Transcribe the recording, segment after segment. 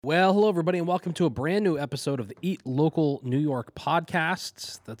Well, hello, everybody, and welcome to a brand new episode of the Eat Local New York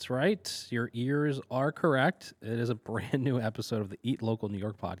podcast. That's right. Your ears are correct. It is a brand new episode of the Eat Local New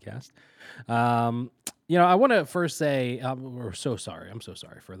York podcast. I want to first say we're so sorry. I'm so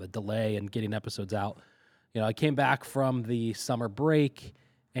sorry for the delay in getting episodes out. I came back from the summer break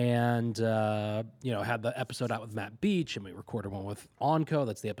and, had the episode out with Matt Beach, and we recorded one with ONCO.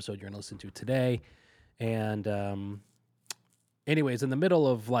 That's the episode you're going to listen to today. And, anyways, in the middle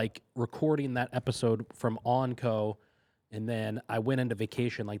of recording that episode from ONCO, and then I went into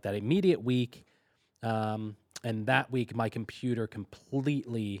vacation like that immediate week. And that week my computer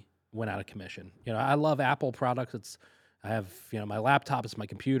completely went out of commission. I love Apple products. I have, my laptop, it's my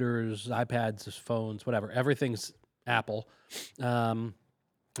computers, iPads, phones, whatever. Everything's Apple. And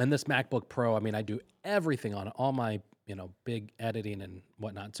this MacBook Pro, I do everything on it, all my, big editing and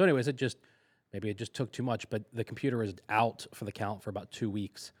whatnot. So anyways, maybe it just took too much, but the computer is out for the count for about 2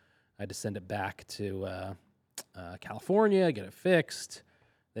 weeks. I had to send it back to California, get it fixed.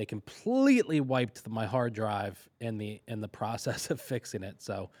 They completely wiped my hard drive in the process of fixing it.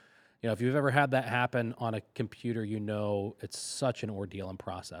 So, if you've ever had that happen on a computer, it's such an ordeal and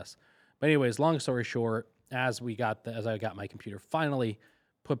process. But anyways, long story short, as I got my computer finally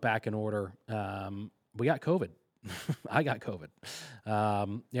put back in order, we got COVID. I got COVID.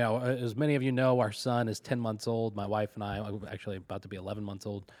 As many of you know, our son is 10 months old. My wife and I'm actually about to be 11 months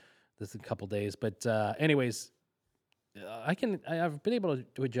old this in a couple days. But anyways, I've been able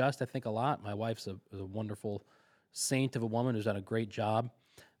to adjust, I think, a lot. My wife's a wonderful saint of a woman who's done a great job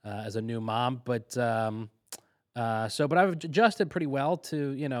as a new mom. But I've adjusted pretty well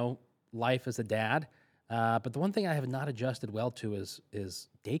to, life as a dad. But the one thing I have not adjusted well to is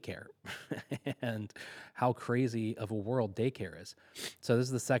daycare and how crazy of a world daycare is. So this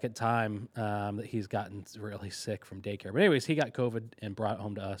is the second time that he's gotten really sick from daycare. But anyways, he got COVID and brought it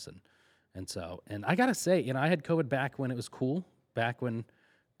home to us. And I got to say, I had COVID back when it was cool, back when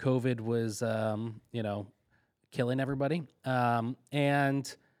COVID was, killing everybody.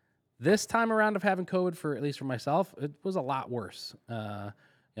 And this time around of having COVID, at least for myself, it was a lot worse.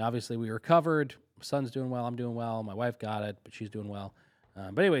 Obviously, we recovered. Son's doing well. I'm doing well. My wife got it, but she's doing well.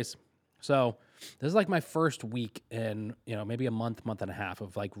 But anyways, so this is like my first week in, maybe a month and a half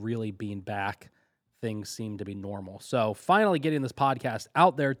of really being back. Things seem to be normal. So finally getting this podcast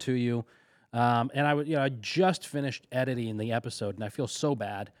out there to you. And I just finished editing the episode and I feel so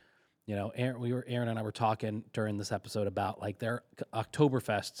bad. Aaron and I were talking during this episode about their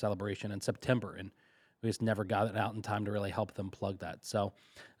Oktoberfest celebration in September, and we just never got it out in time to really help them plug that. So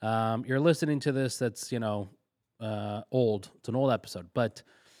you're listening to this, that's, old. It's an old episode. But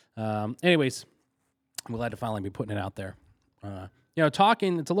anyways, I'm glad to finally be putting it out there.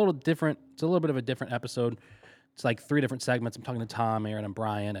 Talking, it's a little different. It's a little bit of a different episode. It's like 3 different segments. I'm talking to Tom, Aaron, and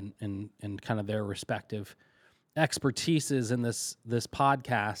Brian and kind of their respective expertises in this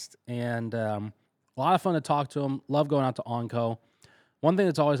podcast. And a lot of fun to talk to them. Love going out to ONCO. One thing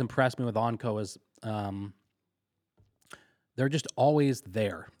that's always impressed me with ONCO is they're just always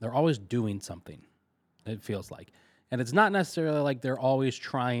there. They're always doing something, it feels like. And it's not necessarily like they're always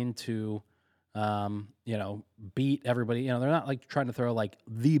trying to, beat everybody. They're not trying to throw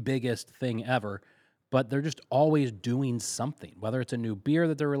the biggest thing ever, but they're just always doing something, whether it's a new beer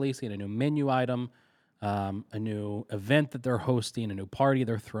that they're releasing, a new menu item, a new event that they're hosting, a new party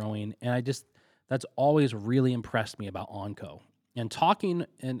they're throwing. And that's always really impressed me about ONCO. And talking,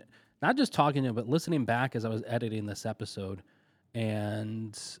 and not just talking, but listening back as I was editing this episode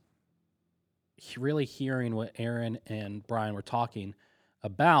and really hearing what Aaron and Brian were talking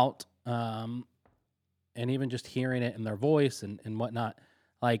about, and even just hearing it in their voice and whatnot,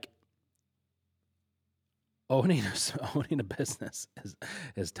 owning a business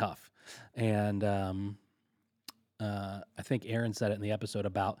is tough. And I think Aaron said it in the episode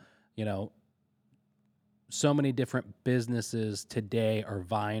about, so many different businesses today are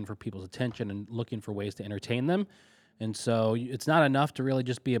vying for people's attention and looking for ways to entertain them. And so it's not enough to really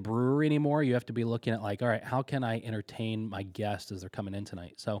just be a brewery anymore. You have to be looking at all right, how can I entertain my guests as they're coming in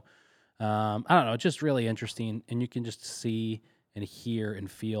tonight? So I don't know. It's just really interesting. And you can just see and hear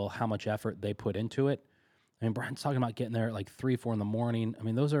and feel how much effort they put into it. Brian's talking about getting there at 3, 4 in the morning.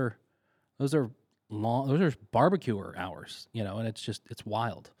 Those are long, those are barbecue hours, and it's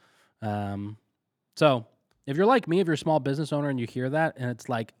wild. So if you're like me, if you're a small business owner and you hear that and it's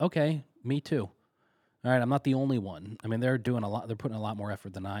okay, me too. All right, I'm not the only one. They're doing a lot. They're putting a lot more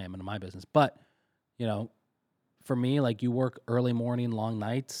effort than I am into my business. But, for me, you work early morning, long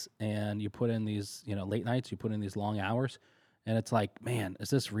nights, and you put in these, late nights, you put in these long hours. And it's man,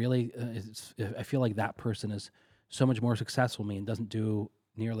 is this really, I feel like that person is so much more successful than me and doesn't do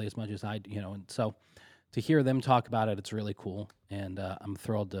nearly as much as I, and so to hear them talk about it, it's really cool. And I'm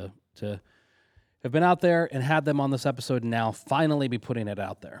thrilled to have been out there and had them on this episode and now finally be putting it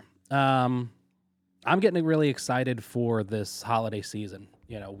out there. I'm getting really excited for this holiday season.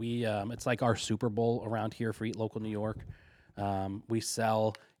 It's like our Super Bowl around here for Eat Local New York. We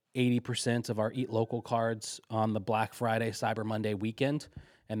sell 80% of our Eat Local cards on the Black Friday, Cyber Monday weekend,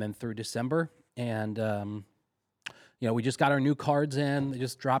 and then through December. And, we just got our new cards in. They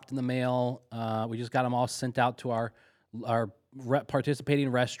just dropped in the mail. We just got them all sent out to our participating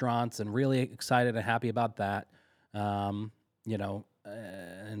restaurants, and really excited and happy about that. And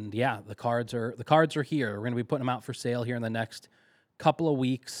yeah, the cards are here. We're going to be putting them out for sale here in the next couple of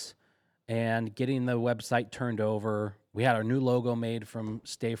weeks and getting the website turned over. We had our new logo made from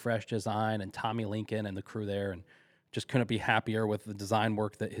Stay Fresh Design and Tommy Lincoln and the crew there, and just couldn't be happier with the design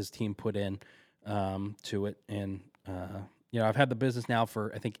work that his team put in to it. And I've had the business now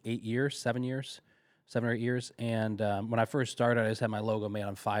for I think 7 or 8 years. And when I first started, I just had my logo made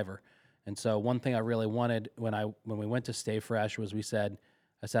on Fiverr. And so one thing I really wanted when we went to Stay Fresh was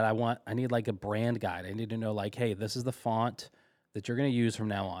I need like a brand guide. I need to know like, hey, this is the font that you're going to use from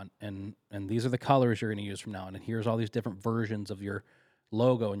now on, and these are the colors you're going to use from now on, and here's all these different versions of your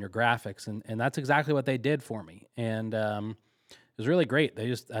logo and your graphics, and that's exactly what they did for me, and it was really great.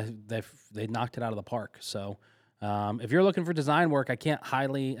 They knocked it out of the park. So if you're looking for design work, I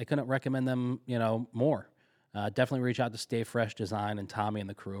couldn't recommend them more. Definitely reach out to Stay Fresh Design and Tommy and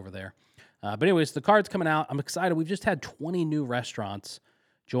the crew over there. But anyways, the card's coming out. I'm excited. We've just had 20 new restaurants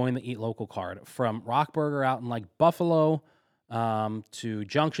join the Eat Local card, from Rock Burger out in like Buffalo to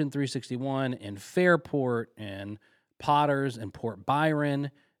Junction 361 and Fairport and Potter's and Port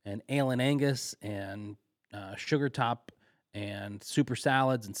Byron and Ale and Angus and Sugar Top and Super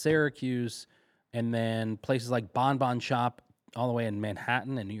Salads in Syracuse, and then places like Bon Bon Shop all the way in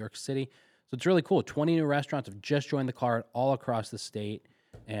Manhattan and New York City. So it's really cool. 20 new restaurants have just joined the card all across the state.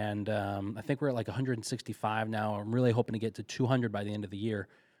 And I think we're at like 165 now. I'm really hoping to get to 200 by the end of the year.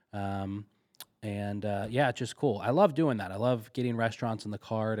 Yeah, it's just cool. I love doing that. I love getting restaurants in the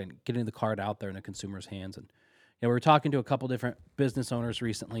card and getting the card out there in the consumer's hands. And we were talking to a couple different business owners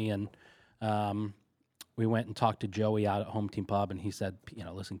recently, and we went and talked to Joey out at Home Team Pub, and he said,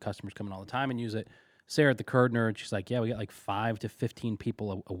 listen, customers come in all the time and use it. Sarah at the Card Nerd, she's like, yeah, we got like 5 to 15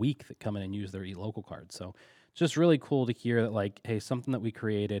 people a week that come in and use their Eat Local card. So it's just really cool to hear that, like, hey, something that we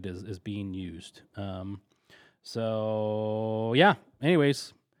created is being used. So yeah,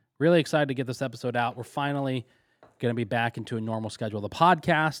 anyways, really excited to get this episode out. We're finally going to be back into a normal schedule of the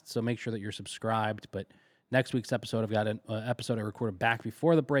podcast, so make sure that you're subscribed. But next week's episode, I've got an episode I recorded back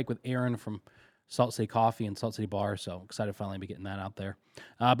before the break with Aaron from Salt City Coffee and Salt City Bar, so excited to finally be getting that out there.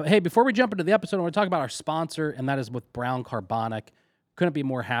 But hey, before we jump into the episode, I want to talk about our sponsor, and that is with Brown Carbonic. Couldn't be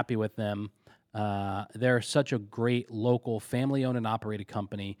more happy with them. They're such a great local family-owned and operated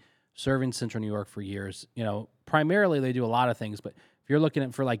company serving Central New York for years. Primarily they do a lot of things, but if you're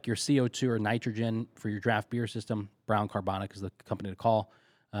looking for like your CO2 or nitrogen for your draft beer system, Brown Carbonic is the company to call.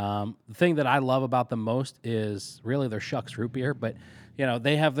 The thing that I love about them most is really their Shucks root beer, but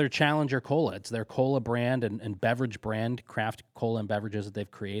they have their Challenger Cola. It's their cola brand and beverage brand, craft cola and beverages that they've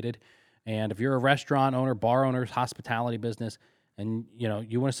created. And if you're a restaurant owner, bar owner, hospitality business, and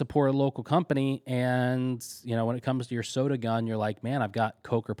you want to support a local company, and when it comes to your soda gun, you're like, man, I've got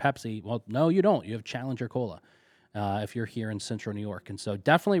Coke or Pepsi. Well, no, you don't. You have Challenger Cola if you're here in Central New York. And so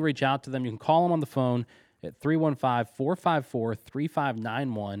definitely reach out to them. You can call them on the phone at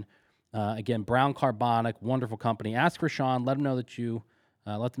 315-454-3591. Again, Brown Carbonic, wonderful company. Ask for Sean. Let them know that you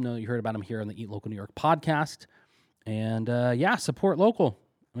heard about him here on the Eat Local New York podcast. And support local.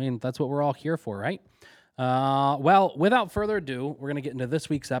 I mean, that's what we're all here for, right? Well, without further ado, we're going to get into this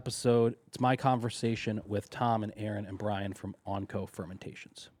week's episode. It's my conversation with Tom and Aaron and Brian from ONCO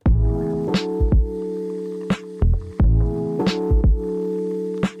Fermentations.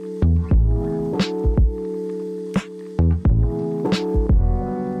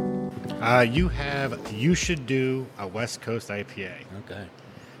 You should do a West Coast IPA. Okay.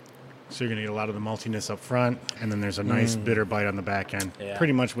 So you're going to get a lot of the maltiness up front, and then there's a nice bitter bite on the back end. Yeah.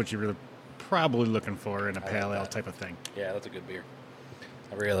 Pretty much what you're probably looking for in a pale ale type of thing. Yeah, that's a good beer.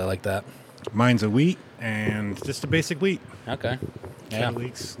 I really like that. Mine's a wheat, and just a basic wheat. Okay. Yeah.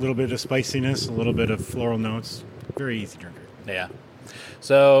 A little bit of spiciness, a little bit of floral notes. Very easy drinker. Yeah.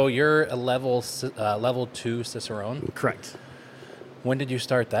 So you're a level 2 Cicerone? Correct. When did you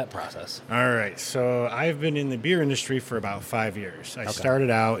start that process? All right. So I've been in the beer industry for about 5 years. I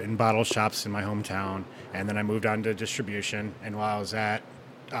started out in bottle shops in my hometown, and then I moved on to distribution. And while I was at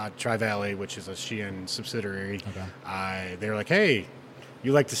Tri-Valley, which is a Sheehan subsidiary, they were like, hey,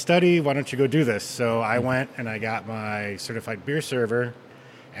 you like to study, why don't you go do this? So I went and I got my certified beer server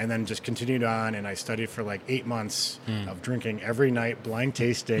and then just continued on, and I studied for like 8 months of drinking every night, blind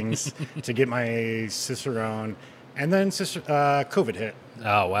tastings to get my Cicerone. And then COVID hit.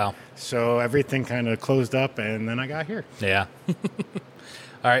 Oh, wow. So everything kind of closed up, and then I got here. Yeah. All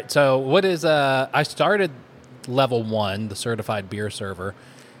right. So what is, I started level 1, the certified beer server,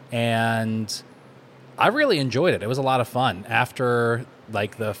 and I really enjoyed it. It was a lot of fun. After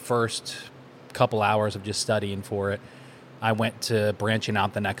like the first couple hours of just studying for it, I went to branching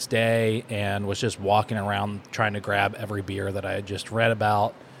out the next day and was just walking around trying to grab every beer that I had just read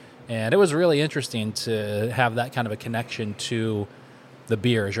about. And it was really interesting to have that kind of a connection to the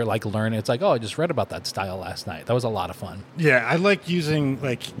beers. You're like learning. It's like, oh, I just read about that style last night. That was a lot of fun. Yeah, I like using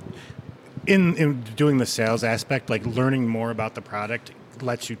like in doing the sales aspect, like learning more about the product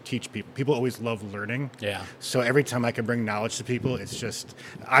lets you teach people. People always love learning. Yeah. So every time I can bring knowledge to people, it's just,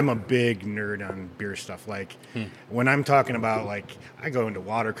 I'm a big nerd on beer stuff. Like when I'm talking about, like, I go into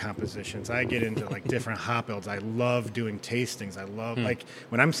water compositions, I get into like different hop builds. I love doing tastings. I love like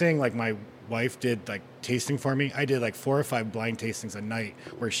when I'm saying like my wife did like tasting for me, I did like 4 or 5 blind tastings a night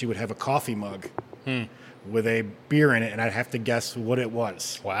where she would have a coffee mug with a beer in it, and I'd have to guess what it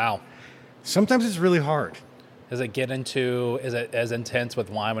was. Wow. Sometimes it's really hard. Is it as intense with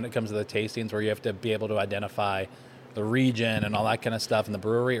wine when it comes to the tastings where you have to be able to identify the region and all that kind of stuff in the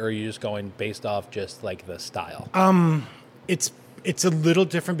brewery, or are you just going based off just like the style? It's a little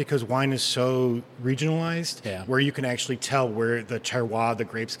different because wine is so regionalized, Yeah. where you can actually tell where the terroir, the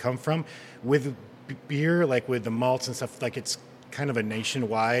grapes come from. With beer, like with the malts and stuff, like it's kind of a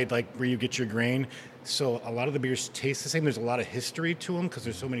nationwide, like where you get your grain. So a lot of the beers taste the same. There's a lot of history to them because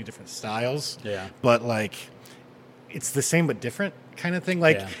there's so many different styles. Yeah. But like, it's the same but different kind of thing.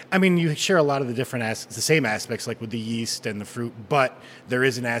 Like, Yeah. I mean, you share a lot of the different the same aspects, like with the yeast and the fruit, but there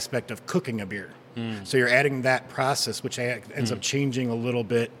is an aspect of cooking a beer. So you're adding that process, which ends up changing a little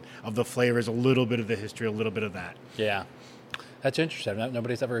bit of the flavors, a little bit of the history, a little bit of that. Yeah. That's interesting.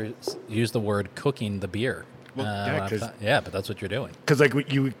 Nobody's ever used the word cooking the beer. Well, but that's what you're doing. Because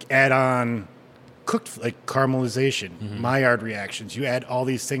like you add on cooked, like caramelization, Maillard reactions, you add all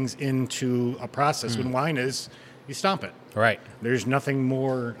these things into a process. When wine is, you stomp it. Right. There's nothing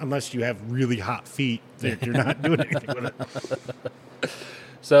more, unless you have really hot feet, that you're not doing anything with it.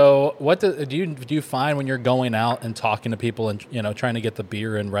 So, what do you find when you're going out and talking to people and trying to get the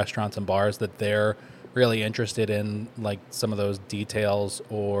beer in restaurants and bars that they're really interested in like some of those details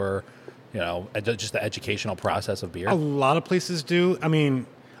or just the educational process of beer? A lot of places do. I mean,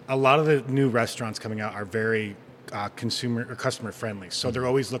 a lot of the new restaurants coming out are very consumer or customer friendly. So they're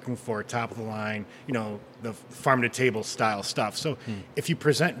always looking for top of the line, the farm to table style stuff. So if you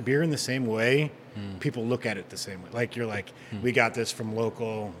present beer in the same way, people look at it the same way. Like you're like, we got this from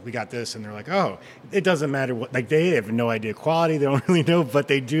local, we got this, and they're like, oh, it doesn't matter what. Like they have no idea quality, they don't really know, but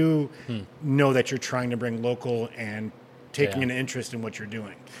they do know that you're trying to bring local and taking an interest in what you're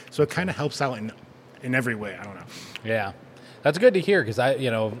doing. So it kind of helps out in every way. I don't know. Yeah, that's good to hear because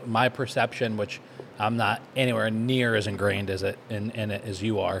my perception, which I'm not anywhere near as ingrained as it in it as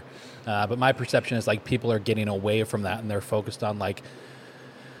you are, but my perception is like people are getting away from that and they're focused on like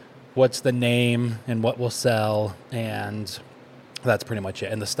what's the name and what will sell, and that's pretty much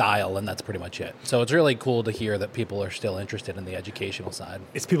it, and the style, and that's pretty much it. So it's really cool to hear that people are still interested in the educational side.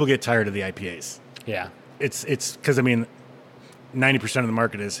 It's people get tired of the IPAs. Yeah, it's because 90% of the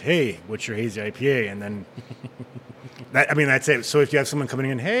market is, hey, what's your hazy IPA, and then that's it. So if you have someone coming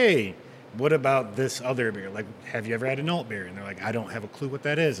in, hey, what about this other beer? Like, have you ever had an alt beer? And they're like, I don't have a clue what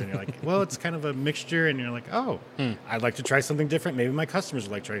that is. And you're like, well, it's kind of a mixture. And you're like, oh, I'd like to try something different. Maybe my customers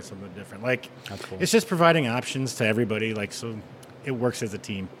would like to try something different. Like, that's cool. It's just providing options to everybody. Like, so it works as a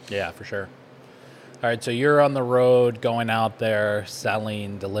team. Yeah, for sure. All right, so you're on the road, going out there,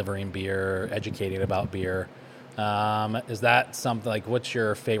 selling, delivering beer, educating about beer. Is that something like? What's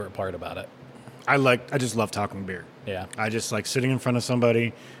your favorite part about it? I just love talking beer. Yeah. I just like sitting in front of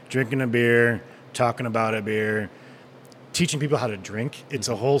somebody, drinking a beer, talking about a beer, teaching people how to drink. It's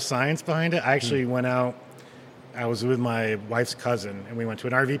a whole science behind it. I actually went out, I was with my wife's cousin, and we went to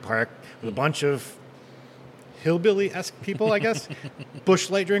an RV park with a bunch of hillbilly-esque people, I guess, bush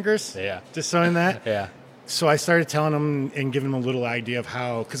light drinkers. Yeah. Just saying that. Yeah. So I started telling them and giving them a little idea of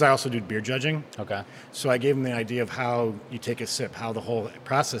how, because I also do beer judging. Okay. So I gave them the idea of how you take a sip, how the whole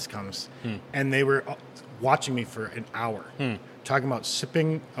process comes. And they were watching me for an hour, talking about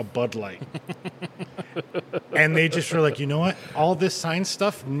sipping a Bud Light. And they just were like, you know what? All this science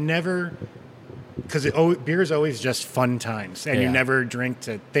stuff never, because beer is always just fun times, and you never drink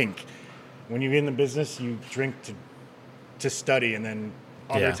to think. When you're in the business, you drink to study, and then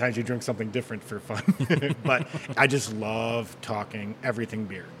Other times you drink something different for fun. But I just love talking everything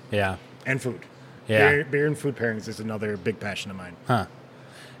beer. Yeah. And food. Yeah. Beer and food pairings is another big passion of mine. Huh.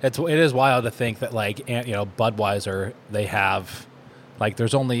 It is wild to think that, like, Budweiser, they have, like,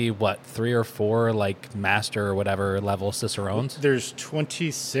 there's only, 3 or 4, like, master or whatever level Cicerones? There's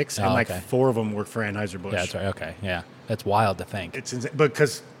 26, and 4 of them work for Anheuser-Busch. Yeah, that's right. Okay, yeah. That's wild to think. It's insane.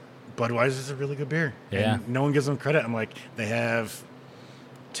 Because Budweiser is a really good beer. Yeah. And no one gives them credit. I'm like, they have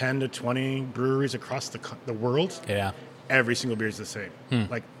 10 to 20 breweries across the world. Yeah. Every single beer is the same.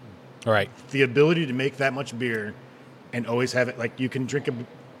 Like, Right. the ability to make that much beer and always have it, like, you can drink a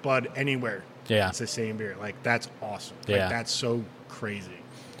Bud anywhere. Yeah. It's the same beer. Like, that's awesome. Yeah. Like, that's so crazy.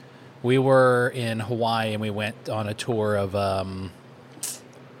 We were in Hawaii, and we went on a tour of, I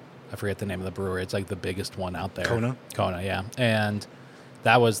forget the name of the brewery. It's like the biggest one out there. Kona, yeah. And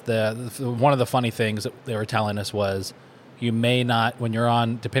that was one of the funny things that they were telling us was, you may not, when you're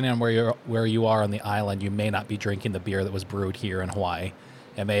on, depending on where you are on the island, you may not be drinking the beer that was brewed here in Hawaii.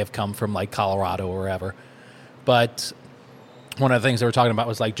 It may have come from, like, Colorado or wherever. But one of the things they were talking about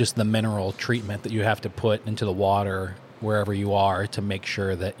was, like, just the mineral treatment that you have to put into the water wherever you are to make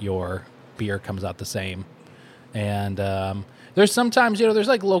sure that your beer comes out the same. And there's sometimes, there's,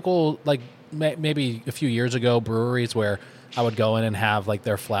 like, local, like, maybe a few years ago, breweries where I would go in and have, like,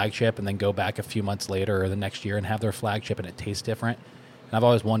 their flagship and then go back a few months later or the next year and have their flagship, and it tastes different. And I've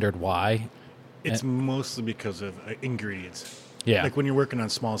always wondered why. it's mostly because of ingredients. Yeah. Like, when you're working on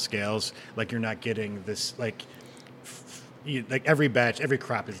small scales, like, you're not getting this, like, like, every batch, every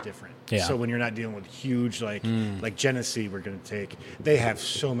crop is different. Yeah. So when you're not dealing with huge, like Genesee, we're going to take, they have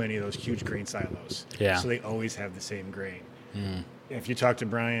so many of those huge grain silos. Yeah. So they always have the same grain. If you talk to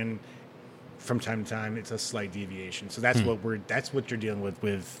Brian, from time to time, it's a slight deviation. So that's what you're dealing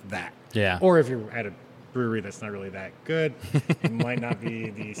with that. Yeah. Or if you're at a brewery that's not really that good, it might not be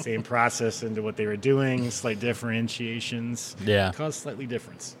the same process into what they were doing, slight differentiations. Yeah. Cause slightly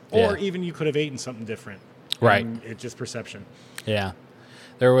difference. Yeah. Or even you could have eaten something different. Right. And it's just perception. Yeah.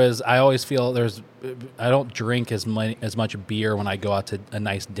 I always feel I don't drink as much beer when I go out to a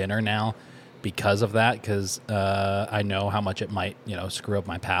nice dinner now because of that, because I know how much it might, screw up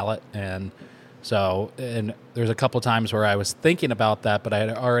my palate. And there's a couple times where I was thinking about that, but I had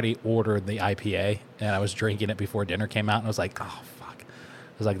already ordered the IPA and I was drinking it before dinner came out, and I was like, oh, fuck.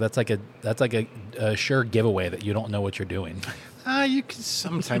 I was like, that's like a sure giveaway that you don't know what you're doing. You can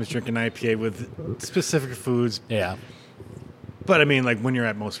sometimes drink an IPA with specific foods. Yeah. But I mean, like, when you're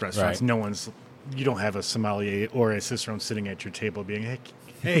at most restaurants, Right. You don't have a sommelier or a cicerone sitting at your table being,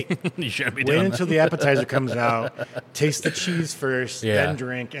 hey, You shouldn't be wait doing until the appetizer comes out, taste the cheese first, Yeah. then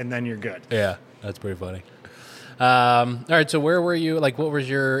drink, and then you're good. Yeah, that's pretty funny. All right, so where were you? Like, what was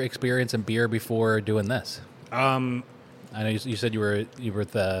your experience in beer before doing this? I know you said you were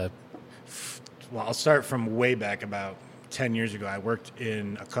at the. Well, I'll start from way back about 10 years ago. I worked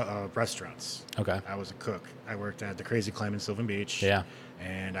in restaurants. Okay. I was a cook. I worked at the Crazy Clam in Sylvan Beach. Yeah.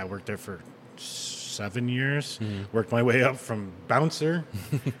 And I worked there for 7 years. Worked my way up from bouncer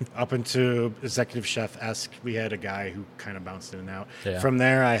up into executive chef-esque. We had a guy who kind of bounced in and out. Yeah. From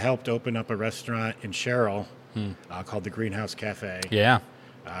there, I helped open up a restaurant in Sherrill called the Greenhouse Cafe. Yeah.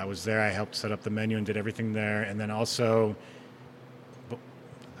 I was there. I helped set up the menu and did everything there. And then also,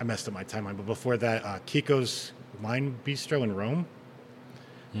 I messed up my timeline, but before that, Kiko's Wine Bistro in Rome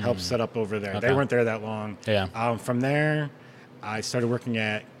helped set up over there. Okay. They weren't there that long. Yeah. From there, I started working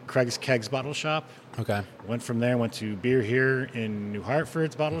at Craig's Kegs Bottle Shop. Okay. Went from there, went to Beer Here in New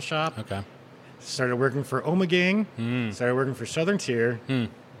Hartford's Bottle Shop. Okay. Started working for Omegang. Started working for Southern Tier,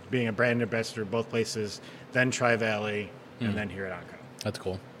 being a brand ambassador both places. Then Tri-Valley, and then here at ONCO. That's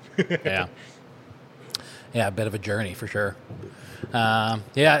cool. Yeah. Yeah, a bit of a journey for sure.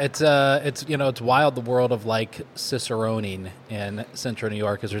 It's wild, the world of, like, ciceroning in Central New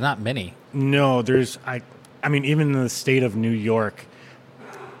York, because there's not many. No, I mean, even in the state of New York,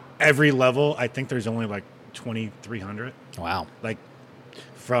 every level, I think there's only like 2,300. Wow. Like,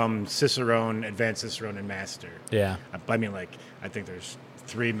 from Cicerone, Advanced Cicerone, and Master. Yeah. I mean, like, I think there's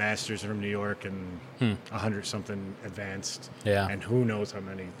 3 Masters from New York and 100-something Advanced. Yeah. And who knows how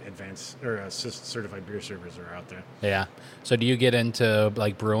many advanced or certified beer servers are out there. Yeah. So do you get into,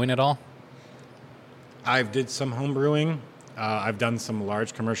 like, brewing at all? I've did some home brewing. I've done some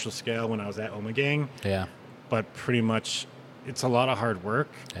large commercial scale when I was at Omegang. Yeah. But pretty much, it's a lot of hard work.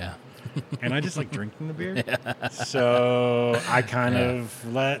 Yeah. And I just like drinking the beer. So I kind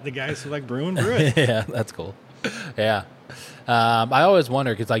of let the guys who like brewing brew it. Yeah, that's cool. Yeah. I always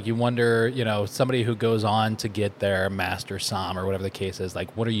wonder, because, like, you wonder, somebody who goes on to get their master somm or whatever the case is,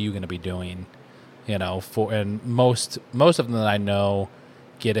 like, what are you going to be doing, and most of them that I know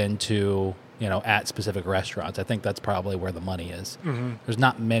get into, at specific restaurants. I think that's probably where the money is. There's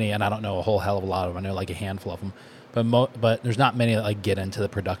not many, and I don't know a whole hell of a lot of them. I know like a handful of them, but there's not many that like get into the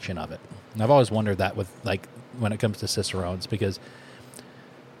production of it. And I've always wondered that with like when it comes to Cicerones, because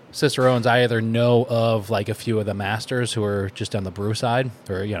Cicerones, I either know of like a few of the masters who are just on the brew side,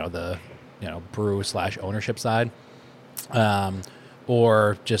 or the brew / ownership side,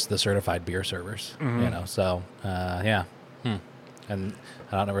 or just the certified beer servers. So yeah, and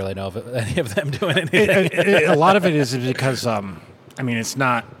I don't really know if any of them doing anything. A lot of it is because it's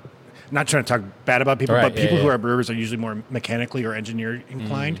not trying to talk bad about people, but people who are brewers are usually more mechanically or engineer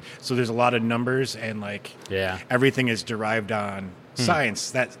inclined. So there's a lot of numbers and everything is derived on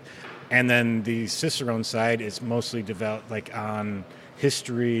science. And then the Cicerone side is mostly developed like on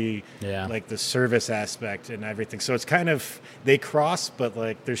history, like the service aspect and everything. So it's kind of, they cross, but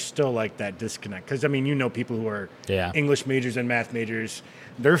like there's still like that disconnect. Because people who are English majors and math majors,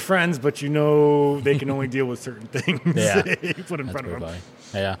 they're friends, but they can only deal with certain things you put in front of them. Funny.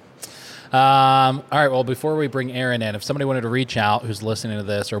 Yeah. All right. Well, before we bring Aaron in, if somebody wanted to reach out who's listening to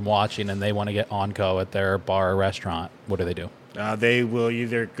this or watching and they want to get ONCO at their bar or restaurant, what do they do? They will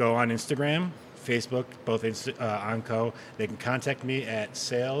either go on Instagram, Facebook, both ONCO. They can contact me at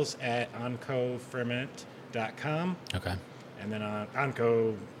sales@oncoferment.com. Okay. And then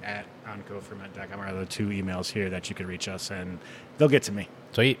onco@oncoferment.com are the two emails here that you can reach us, and they'll get to me.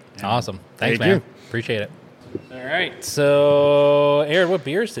 Sweet. And awesome. Thanks, thank man. you. Appreciate it. All right. So, Aaron, what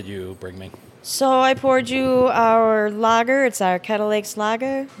beers did you bring me? So I poured you our lager. It's our Kettle Lakes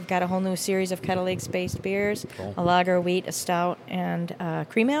lager. We've got a whole new series of Kettle Lakes-based beers. Cool. A lager, wheat, a stout, and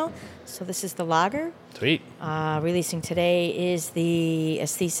cream ale. So this is the lager. Sweet. Releasing today is the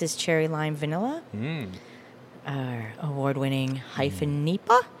Aesthesis Cherry Lime Vanilla. Our award-winning Hyphen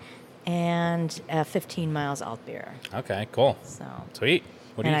NEPA. And 15 Miles Alt Beer. Okay, cool. So Sweet.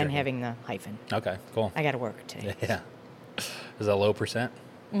 What are you I'm drinking? having the Hyphen. Okay, cool. I got to work today. Yeah. Is that low percent?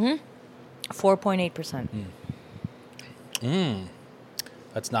 4.8%.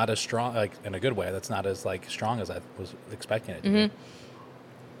 That's not as strong, like in a good way. That's not as like strong as I was expecting it to be.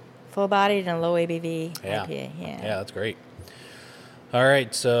 Full-bodied and low ABV Yeah. IPA. Yeah, that's great. All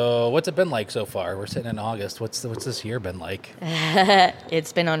right, so what's it been like so far? We're sitting in August. What's this year been like?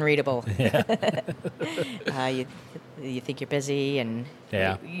 It's been unreadable. Yeah. You think you're busy, and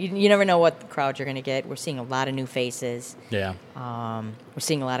Yeah. you never know what crowd you're going to get. We're seeing a lot of new faces. Yeah. We're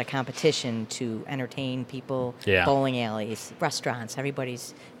seeing a lot of competition to entertain people. Yeah. Bowling alleys, restaurants.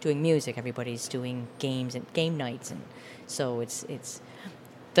 Everybody's doing music. Everybody's doing games and game nights, and so it's.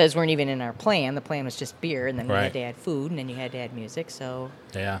 Those weren't even in our plan. The plan was just beer, and then we had to add food, and then you had to add music. So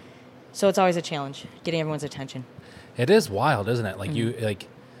it's always a challenge getting everyone's attention. It is wild, isn't it? Like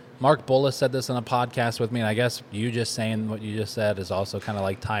Mark Bullis said this on a podcast with me, and I guess you just saying what you just said is also kind of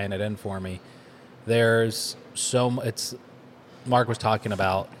like tying it in for me. There's Mark was talking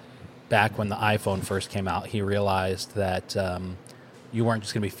about back when the iPhone first came out, he realized that you weren't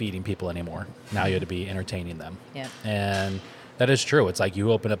just going to be feeding people anymore. Now you had to be entertaining them. Yeah. And that is true. It's like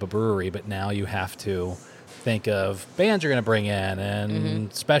you open up a brewery, but now you have to think of bands you're going to bring in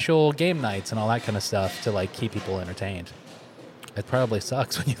and special game nights and all that kind of stuff to like keep people entertained. It probably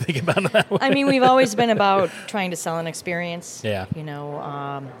sucks when you think about it that way. I mean, we've always been about trying to sell an experience. Yeah.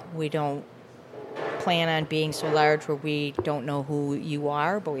 We don't plan on being so large where we don't know who you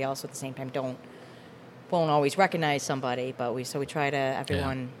are, but we also at the same time won't always recognize somebody. But we try to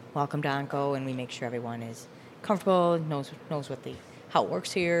everyone welcome to ONCO, and we make sure everyone is comfortable, knows how it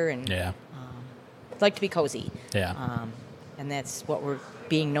works here, and like to be cozy. Yeah. And that's what we're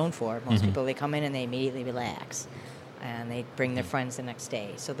being known for. Most people, they come in and they immediately relax, and they bring their friends the next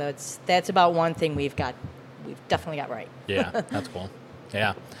day. So that's about one thing we've definitely got right. Yeah, that's cool.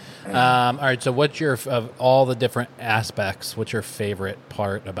 Yeah. All right. So, of all the different aspects, what's your favorite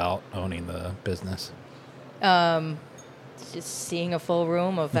part about owning the business? Just seeing a full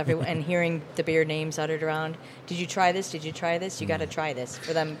room of everyone and hearing the beer names uttered around. Did you try this? Did you try this? You got to try this,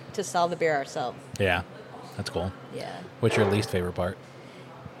 for them to sell the beer ourselves. Yeah, that's cool. Yeah. What's your least favorite part?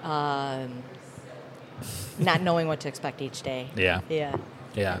 Not knowing what to expect each day. Yeah. Yeah.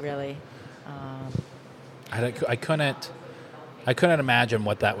 Yeah. Really. I couldn't imagine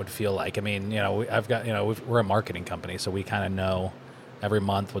what that would feel like. I mean, we're a marketing company, so we kind of know every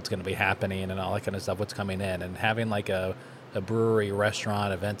month what's going to be happening and all that kind of stuff, what's coming in. And having like a brewery,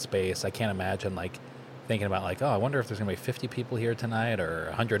 restaurant, event space, I can't imagine like thinking about like, oh, I wonder if there's going to be 50 people here tonight, or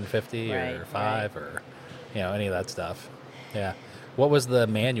 150 or 5 or any of that stuff. Yeah. What was the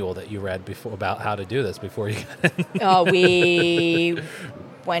manual that you read before about how to do this before you got in?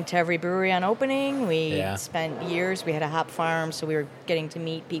 went to every brewery on opening. We Yeah. spent years. We had a hop farm, so we were getting to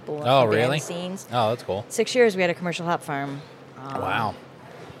meet people Oh, behind really? the scenes. Oh, that's cool. 6 years we had a commercial hop farm. Wow.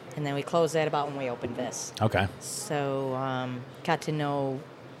 And then we closed that about when we opened this. Okay. So got to know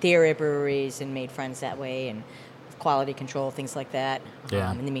the area breweries and made friends that way, and quality control, things like that.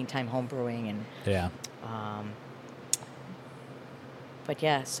 Yeah. In the meantime, home brewing and. Yeah. But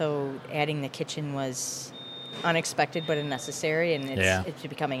yeah, so adding the kitchen was unexpected but necessary, and it's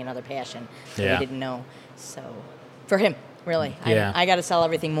becoming another passion that we didn't know. So for him, really, I got to sell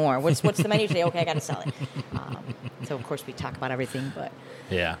everything more. What's the menu today? Okay, I got to sell it. So of course we talk about everything, but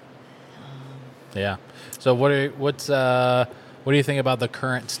yeah. So what do you think about the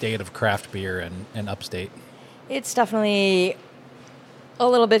current state of craft beer in upstate? it's definitely a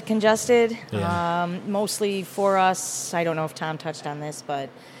little bit congested. Yeah. Mostly for us. I don't know if Tom touched on this, but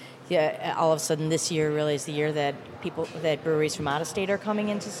yeah, all of a sudden this year really is the year that breweries from out of state are coming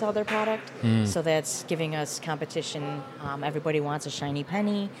in to sell their product. So that's giving us competition. Everybody wants a shiny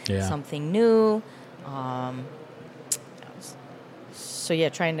penny, something new. So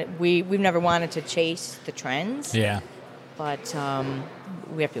yeah, we've never wanted to chase the trends. Yeah. But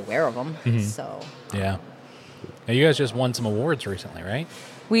we have to be aware of them. So yeah. Now you guys just won some awards recently, right?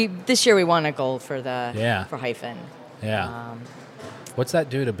 This year we won a gold for for Hyphen. Yeah. What's that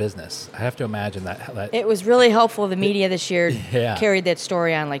do to business? I have to imagine that it was really helpful. The media this year carried that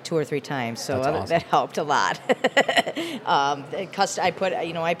story on like 2 or 3 times, so awesome. That helped a lot.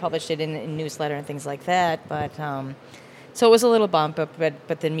 I published it in newsletter and things like that, but so it was a little bump,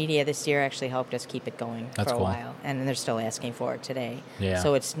 but the media this year actually helped us keep it going for a while, and they're still asking for it today. Yeah.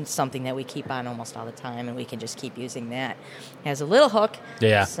 So it's something that we keep on almost all the time, and we can just keep using that as a little hook.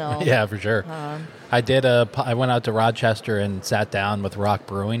 Yeah. So, yeah, for sure. I went out to Rochester and sat down with Rock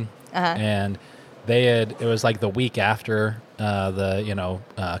Brewing, and it was like the week after the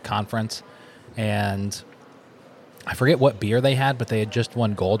conference, and I forget what beer they had, but they had just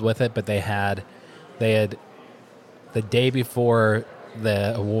won gold with it. But they had the day before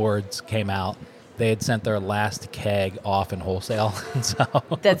the awards came out, they had sent their last keg off in wholesale. So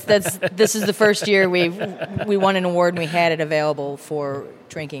this is the first year we won an award and we had it available for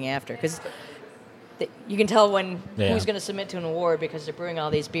drinking after, because you can tell who's going to submit to an award, because they're brewing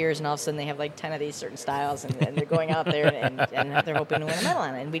all these beers and all of a sudden they have like 10 of these certain styles and they're going out there and they're hoping to win a medal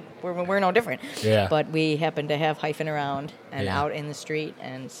on it. And we're no different. Yeah. But we happen to have Hyphen around and out in the street,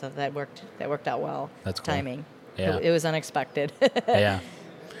 and so that worked out well. That's cool. Timing. Yeah. It was unexpected. Yeah.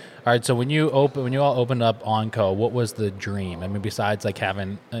 All right. So when you all opened up ONCO, what was the dream? I mean, besides like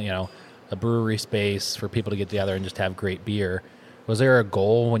having a brewery space for people to get together and just have great beer, was there a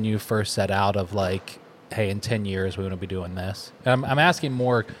goal when you first set out of like, hey, in 10 years we want to be doing this? And I'm asking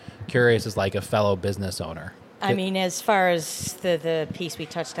more curious as like a fellow business owner. I mean, as far as the piece we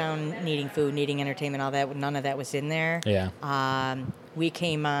touched on, needing food, needing entertainment, all that, none of that was in there. Yeah. We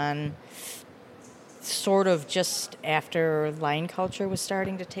came on sort of just after line culture was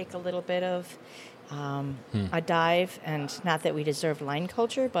starting to take a little bit of a dive, and not that we deserved line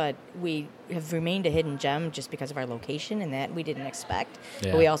culture, but we have remained a hidden gem just because of our location, and that we didn't expect.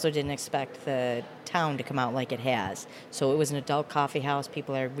 Yeah. But we also didn't expect the town to come out like it has. So it was an adult coffee house.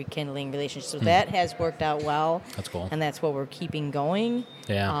 People are rekindling relationships. So that has worked out well. That's cool. And that's what we're keeping going.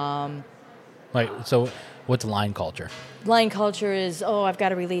 Yeah. So what's line culture? Line culture is, I've got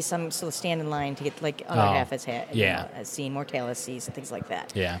to release some, so stand in line to get like other half as seen, Mortalices and things like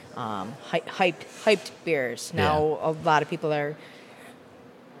that. Yeah. Hyped beers. Now a lot of people are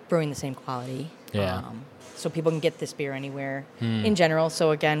brewing the same quality. Yeah. So people can get this beer anywhere in general.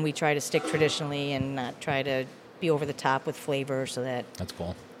 So again, we try to stick traditionally and not try to be over the top with flavor, so that that's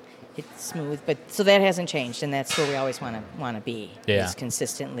cool. It's smooth, but so that hasn't changed, and that's where we always want to be. Yeah. Is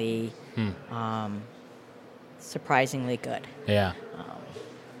consistently, surprisingly good. Yeah.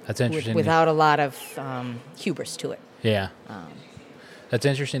 That's interesting. Without a lot of hubris to it. Yeah. That's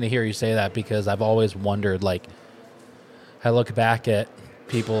interesting to hear you say that, because I've always wondered, like, I look back at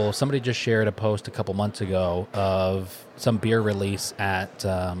people, somebody just shared a post a couple months ago of some beer release at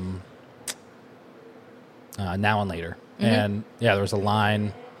Now and Later. Mm-hmm. And there was a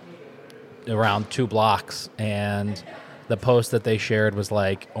line around 2 blocks, and the post that they shared was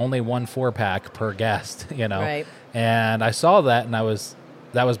like only 1 4-pack per guest, Right. And I saw that, and that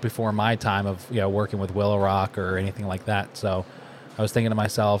was before my time of working with Willow Rock or anything like that. So I was thinking to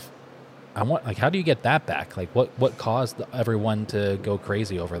myself, how do you get that back? Like what caused everyone to go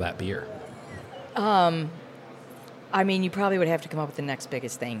crazy over that beer? I mean, you probably would have to come up with the next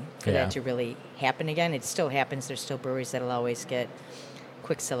biggest thing for that to really happen again. It still happens. There's still breweries that'll always get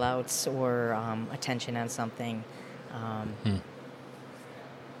quick sellouts or attention on something.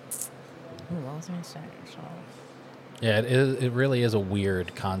 what was I going to say? So, Yeah, it really is a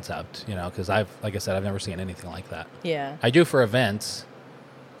weird concept, because like I said, I've never seen anything like that. yeah. I do for events,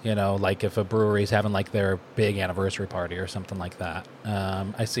 like if a brewery's having like their big anniversary party or something like that.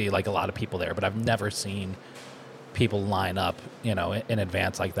 I see like a lot of people there, but I've never seen people line up, in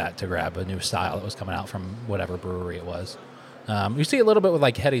advance like that to grab a new style that was coming out from whatever brewery it was. You see a little bit with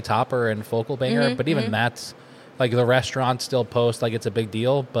like Hetty Topper and Focal Banger, but even that's like the restaurants still post like it's a big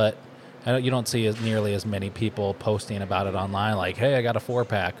deal, but you don't see nearly as many people posting about it online, like, hey, I got a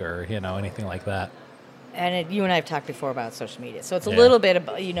 4-pack or, anything like that. And you and I have talked before about social media. So it's a little bit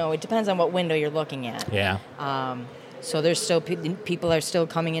about, it depends on what window you're looking at. Yeah. So there's still, people are still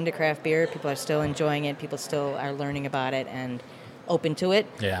coming into craft beer. People are still enjoying it. People still are learning about it and open to it.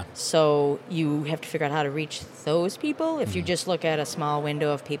 Yeah. So you have to figure out how to reach those people. If you just look at a small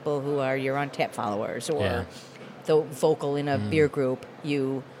window of people who are your on-tap followers or the vocal in a beer group,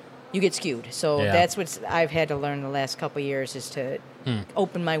 you get skewed. So that's what I've had to learn the last couple of years is to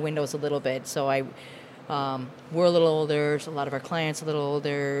open my windows a little bit. So we're a little older. So a lot of our clients a little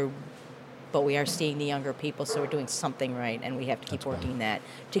older, but we are seeing the younger people. So we're doing something right, and we have to keep working that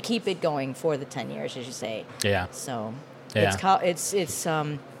to keep it going for the 10 years, as you say. Yeah. So it's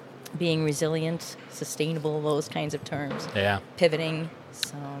being resilient, sustainable, those kinds of terms. Yeah. Pivoting.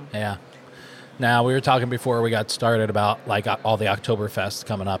 So yeah. Now, we were talking before we got started about like all the Oktoberfests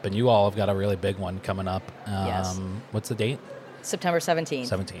coming up, and you all have got a really big one coming up. Yes. What's the date? September 17th.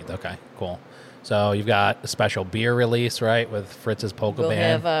 17th. Okay, cool. So you've got a special beer release, right, with Fritz's Polka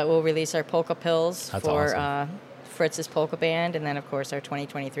Band? We'll release our Polka Pills That's for awesome. Fritz's Polka Band, and then, of course, our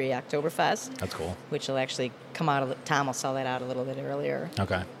 2023 Oktoberfest. That's cool. Which will actually come out Tom will sell that out a little bit earlier.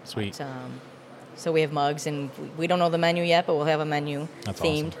 Okay, sweet. But, so we have mugs, and we don't know the menu yet, but we'll have a menu That's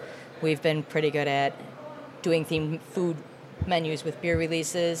themed. Awesome. We've been pretty good at doing themed food menus with beer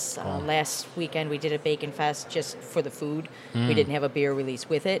releases. Last weekend we did a bacon fest just for the food. We didn't have a beer release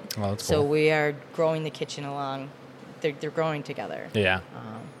with it. Oh, that's so cool. we are growing the kitchen along. They're growing together. Yeah,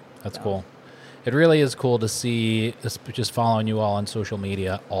 that's cool. It really is cool to see, just following you all on social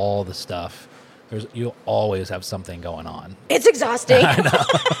media, all the stuff. You always have something going on. It's exhausting. I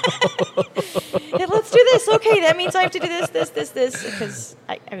know. Hey, let's do this. Okay, that means I have to do this. Because,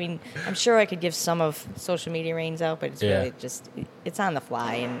 I'm sure I could give some of social media reins out, but it's really just, it's on the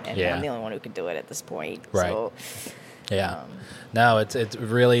fly, and I'm the only one who could do it at this point. Right. So, yeah. No, it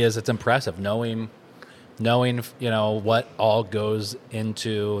really is. It's impressive knowing, what all goes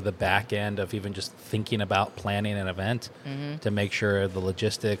into the back end of even just thinking about planning an event to make sure the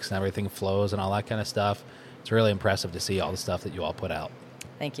logistics and everything flows and all that kind of stuff. It's really impressive to see all the stuff that you all put out.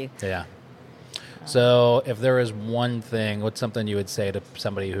 Thank you. Yeah. So if there is one thing, what's something you would say to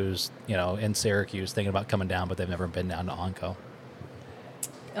somebody who's, in Syracuse thinking about coming down, but they've never been down to ONCO?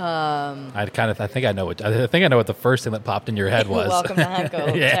 I think I know what the first thing that popped in your head was. Welcome to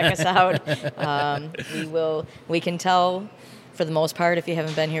ONCO. Check us out. We can tell for the most part if you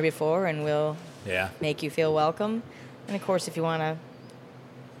haven't been here before, and we'll make you feel welcome. And of course, if you want to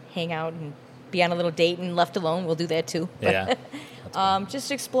hang out and be on a little date and left alone, we'll do that too. Yeah.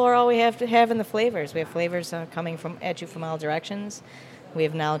 Just explore all we have to have in the flavors. We have flavors coming at you from all directions. We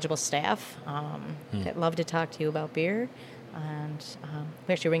have knowledgeable staff that love to talk to you about beer. And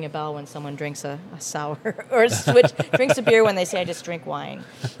we actually ring a bell when someone drinks a sour or drinks a beer when they say, I just drink wine.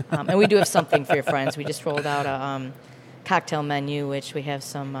 And we do have something for your friends. We just rolled out a cocktail menu, which we have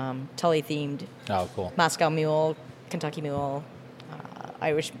some Tully-themed cool. Moscow Mule, Kentucky Mule,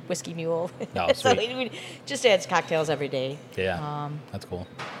 Irish Whiskey Mule. Oh, So sweet. we just adds cocktails every day. Yeah, that's cool.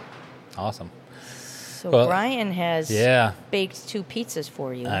 Awesome. So Well, Brian has baked 2 pizzas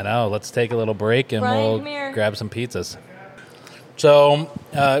for you. I know. Let's take a little break and Brian, we'll come here. grab some pizzas. So,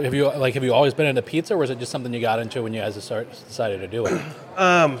 have you always been into pizza, or was it just something you got into when you guys decided to do it?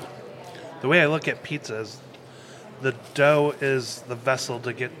 The way I look at pizza is the dough is the vessel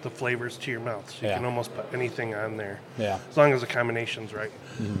to get the flavors to your mouth. So you can almost put anything on there. Yeah. As long as the combination's right.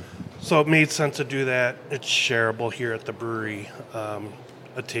 Mm-hmm. So it made sense to do that. It's shareable here at the brewery.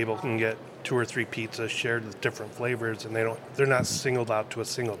 A table can get 2 or 3 pizzas shared with different flavors, and they're not singled out to a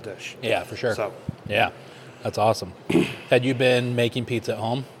single dish. Yeah, for sure. So yeah, that's awesome. Had you been making pizza at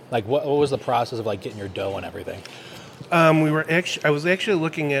home? Like, what was the process of like getting your dough and everything? I was actually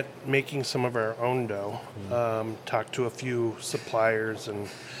looking at making some of our own dough. Talked to a few suppliers and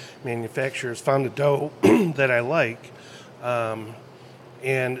manufacturers. Found a dough that I like, and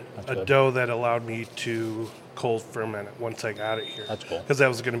That's a good. dough that allowed me to cold ferment it once I got it here. That's cool. Because that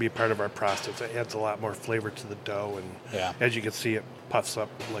was going to be part of our process. It adds a lot more flavor to the dough, and as you can see, it puffs up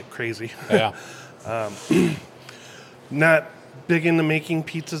like crazy. Yeah. Not big into making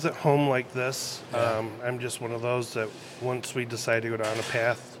pizzas at home like this. Yeah. I'm just one of those that once we decide to go down a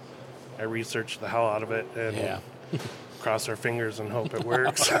path, I research the hell out of it and cross our fingers and hope it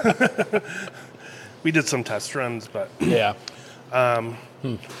works. We did some test runs, but Yeah. so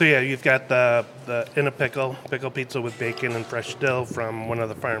yeah, you've got the in a pickle pizza with bacon and fresh dill from one of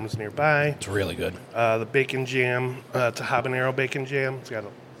the farms nearby. It's really good. The bacon jam, it's a habanero bacon jam. It's got a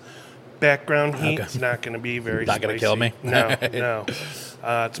background heat. Okay. It's not going to be very Not spicy. gonna kill me? No, no.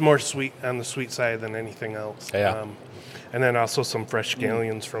 It's more sweet on the sweet side than anything else. Yeah. And then also some fresh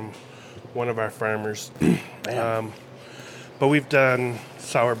scallions from one of our farmers. But we've done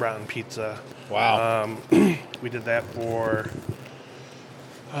sauerbraten pizza. Wow. We did that for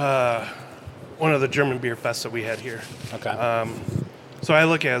one of the German beer fests that we had here. Okay. So I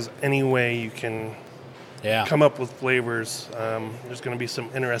look as any way you can yeah. come up with flavors. There's going to be some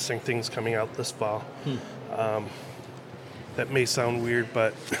interesting things coming out this fall. That may sound weird,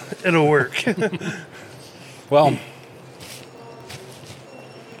 but it'll work. Well,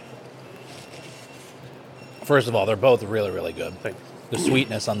 first of all, they're both really, really good. Thank you. The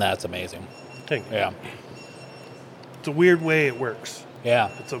sweetness on that's amazing. Thank you. Yeah. It's a weird way it works. Yeah.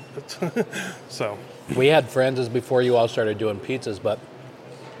 It's so. We had friends as before you all started doing pizzas, but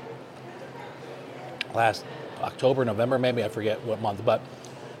last October, November, maybe, I forget what month, but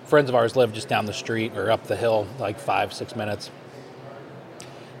friends of ours lived just down the street or up the hill, like 5-6 minutes.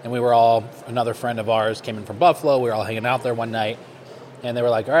 And we were all, another friend of ours came in from Buffalo. We were all hanging out there one night. And they were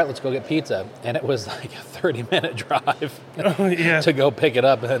like, all right, let's go get pizza. And it was like a 30-minute drive to go pick it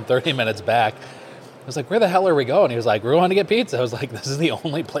up and then 30 minutes back. I was like, where the hell are we going? He was like, we're going to get pizza. I was like, this is the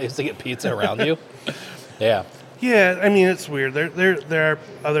only place to get pizza around you? Yeah. Yeah, I mean, it's weird. There are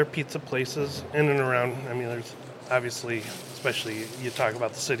other pizza places in and around. I mean, there's obviously, especially you talk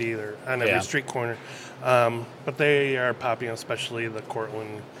about the city, they're on every street corner. But they are popping, especially the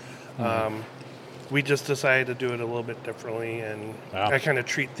Cortland. We just decided to do it a little bit differently, and I kind of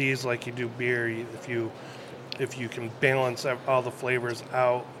treat these like you do beer. If you can balance all the flavors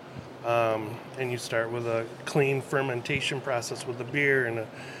out, and you start with a clean fermentation process with the beer and a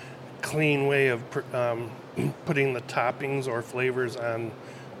clean way of putting the toppings or flavors on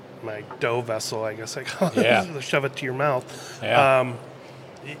my dough vessel, I guess I call it, shove it to your mouth. Yeah.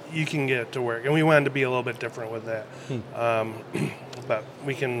 You can get it to work, and we wanted to be a little bit different with that. But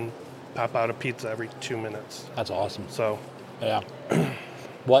we can pop out a pizza every 2 minutes. That's awesome. So, yeah.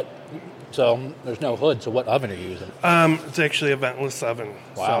 So there's no hood, so what oven are you using? It's actually a ventless oven.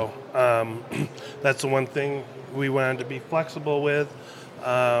 Wow. So that's the one thing we wanted to be flexible with.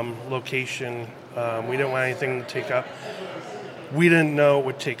 Location, we didn't want anything to take up. We didn't know it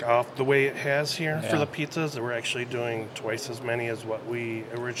would take off the way it has here for the pizzas. We're actually doing twice as many as what we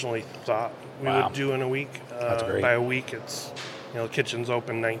originally thought we would do in a week. That's great. By a week, it's, the kitchen's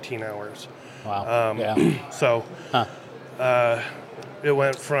open 19 hours. Wow. So it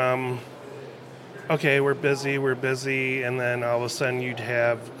went from, okay, we're busy, and then all of a sudden you'd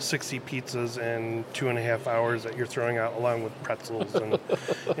have 60 pizzas in 2.5 hours that you're throwing out along with pretzels,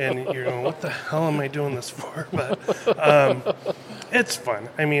 and you're going, what the hell am I doing this for? But it's fun.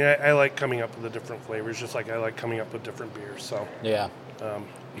 I mean, I like coming up with the different flavors, just like I like coming up with different beers. So yeah,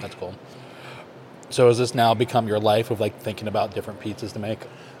 that's cool. So has this now become your life of like thinking about different pizzas to make?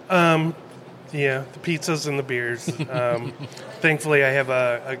 Yeah, the pizzas and the beers. Thankfully, I have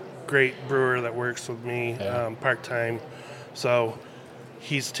a great brewer that works with me part-time. So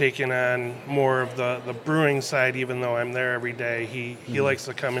he's taken on more of the brewing side, even though I'm there every day. He likes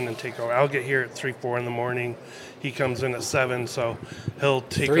to come in and take over. I'll get here at 3-4 in the morning. He comes in at 7, so he'll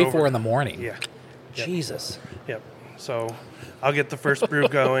take 3-4 in the morning? Yeah. Yep. Jesus. Yep. So I'll get the first brew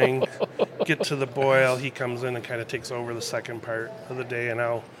going, get to the boil. He comes in and kind of takes over the second part of the day, and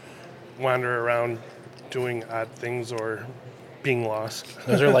I'll wander around doing odd things or being lost.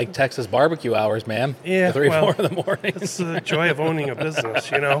 Those are like Texas barbecue hours, man. Yeah, 3-4 in the morning. It's the joy of owning a business,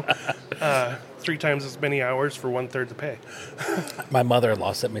 3 times as many hours for 1/3 the pay. My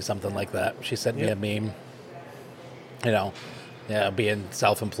mother-in-law sent me something like that. She sent me a meme. Being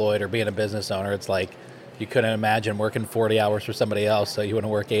self-employed or being a business owner, it's like you couldn't imagine working 40 hours for somebody else, so you want to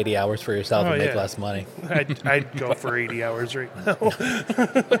work 80 hours for yourself and make less money. I'd go for 80 hours right now.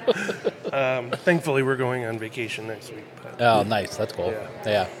 Thankfully, we're going on vacation next week. But. Oh, nice. That's cool.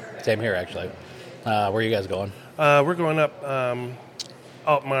 Yeah. Same here, actually. Where are you guys going? We're going up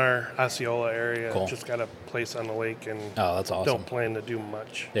Altmar, Osceola area. Cool. Just got a place on the lake, and that's awesome. don't plan to do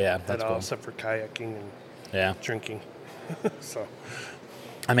much that's at all, cool. except for kayaking and drinking. So,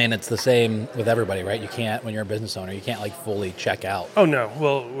 I mean, it's the same with everybody, right? You can't, when you're a business owner, you can't like fully check out. Oh no.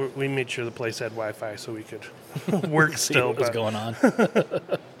 Well, we made sure the place had Wi-Fi, so we could work See still, what was but going on.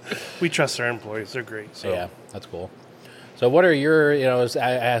 we trust our employees. They're great. So. Yeah, that's cool. So what are your, as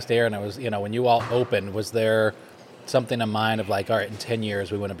I asked Aaron, when you all opened, was there something in mind of like, all right, in 10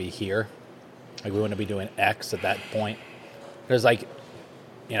 years, we want to be here? Like, we want to be doing X at that point? Because like,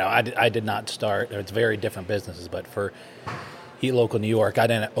 I did not start, it's very different businesses, but for Eat Local New York, I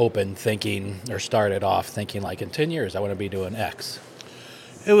didn't open started off thinking like, in 10 years, I want to be doing X.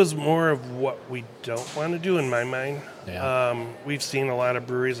 It was more of what we don't want to do in my mind. Yeah. We've seen a lot of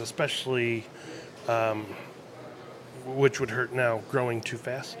breweries, especially, which would hurt now, growing too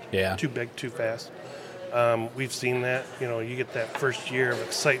fast. Yeah. Too big, too fast. We've seen that. You get that first year of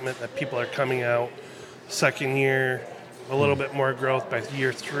excitement that people are coming out. Second year, a little bit more growth. By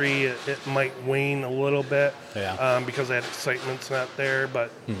year 3, it might wane a little bit because that excitement's not there.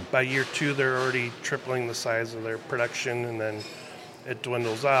 But by year 2, they're already tripling the size of their production, and then it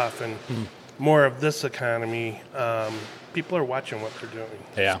dwindles off. And more of this economy, people are watching what they're doing,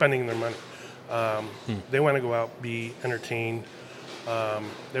 spending their money. They want to go out, be entertained.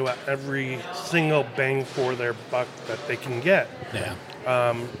 They want every single bang for their buck that they can get. Yeah.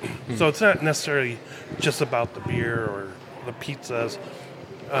 So it's not necessarily just about the beer or the pizzas.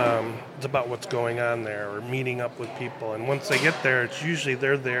 It's about what's going on there or meeting up with people. And once they get there, it's usually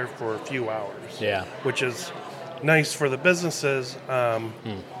they're there for a few hours. Yeah. Which is nice for the businesses,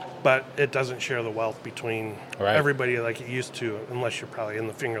 but it doesn't share the wealth between everybody like it used to, unless you're probably in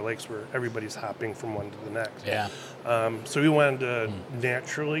the Finger Lakes where everybody's hopping from one to the next. Yeah. So we wanted to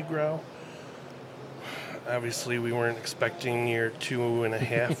naturally grow. Obviously, we weren't expecting year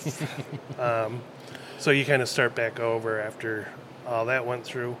 2.5. So you kind of start back over after all that went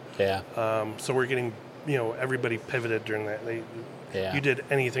through. Yeah. So we're getting, everybody pivoted during that. You did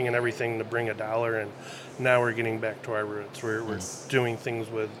anything and everything to bring $1, and now we're getting back to our roots. We're doing things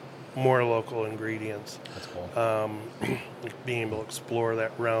with more local ingredients. That's cool. Being able to explore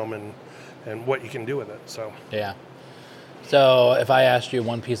that realm and what you can do with it. So yeah. So if I asked you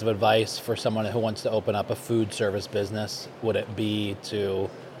one piece of advice for someone who wants to open up a food service business, would it be to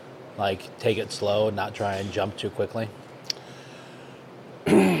like take it slow, not try and jump too quickly?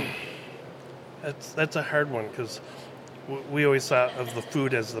 That's a hard one because we always thought of the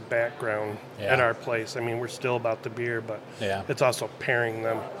food as the background at our place. I mean, we're still about the beer, but it's also pairing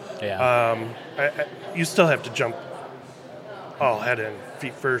them. Yeah. You still have to jump all head in,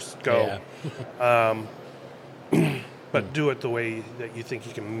 feet first, go. Yeah. But do it the way that you think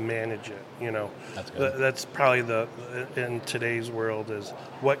you can manage it, That's good. That's probably in today's world is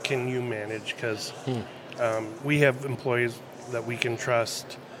what can you manage? Because we have employees that we can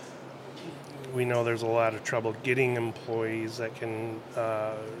trust. We know there's a lot of trouble getting employees that can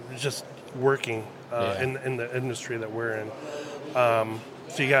just working in the industry that we're in.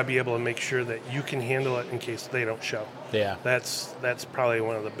 So you got to be able to make sure that you can handle it in case they don't show. Yeah. That's probably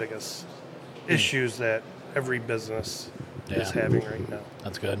one of the biggest issues that every business is having right now.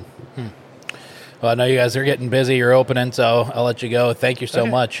 That's good. Well, I know you guys are getting busy. You're opening, so I'll let you go. Thank you so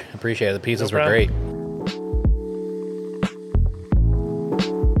much. Appreciate it. The pizzas were great.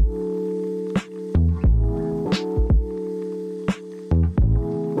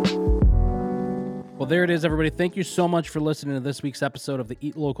 Well, there it is, everybody. Thank you so much for listening to this week's episode of the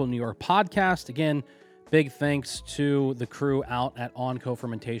Eat Local New York podcast. Again, big thanks to the crew out at ONCO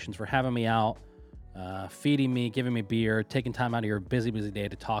Fermentations for having me out, feeding me, giving me beer, taking time out of your busy day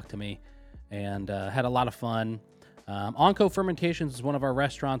to talk to me, and had a lot of fun. ONCO Fermentations is one of our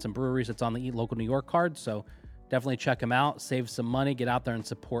restaurants and breweries that's on the Eat Local New York card, so definitely check them out, save some money, get out there and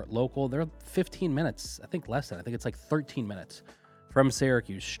support local. They're 15 minutes, I think less than, I think it's like 13 minutes from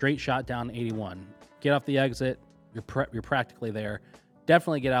Syracuse, straight shot down 81. Get off the exit, you're practically there.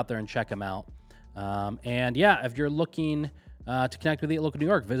 Definitely get out there and check them out. And yeah, if you're looking to connect with Eat Local New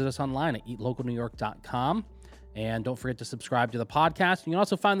York, visit us online at eatlocalnewyork.com. And don't forget to subscribe to the podcast. You can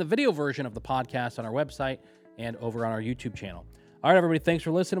also find the video version of the podcast on our website and over on our YouTube channel. All right, everybody, thanks for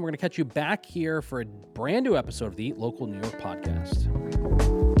listening. We're going to catch you back here for a brand new episode of the Eat Local New York podcast.